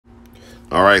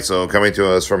All right, so coming to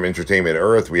us from Entertainment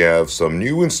Earth, we have some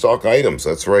new in-stock items.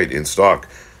 That's right, in stock.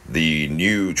 The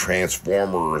new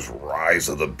Transformers Rise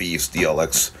of the Beast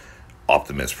DLX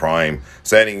Optimus Prime,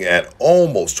 standing at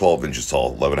almost 12 inches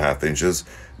tall, 11.5 inches.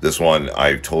 This one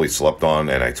I totally slept on,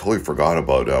 and I totally forgot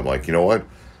about it. I'm like, you know what?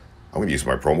 I'm going to use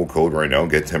my promo code right now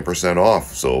and get 10%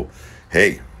 off. So,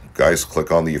 hey, guys,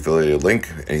 click on the affiliated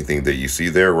link. Anything that you see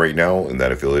there right now in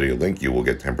that affiliated link, you will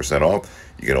get 10% off.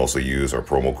 You can also use our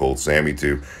promo code Sammy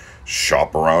to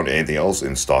shop around anything else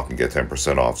in stock and get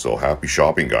 10% off. So happy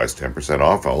shopping, guys. 10%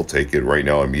 off. I'll take it right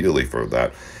now immediately for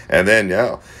that. And then,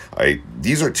 yeah,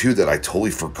 these are two that I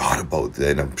totally forgot about.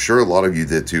 And I'm sure a lot of you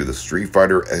did too. The Street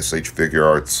Fighter SH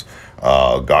Fuguarts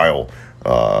Guile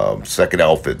second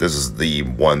outfit. This is the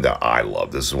one that I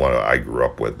love. This is one I grew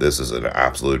up with. This is an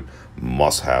absolute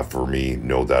must-have for me,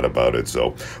 no doubt about it.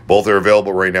 So both are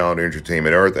available right now on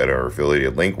Entertainment Earth at our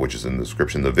affiliated link, which is in the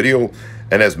description of the video.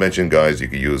 And as mentioned, guys, you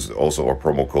can use also our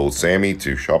promo code Sammy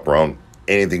to shop around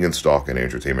anything in stock in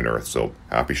Entertainment Earth. So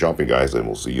happy shopping, guys, and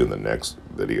we'll see you in the next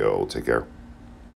video. Take care.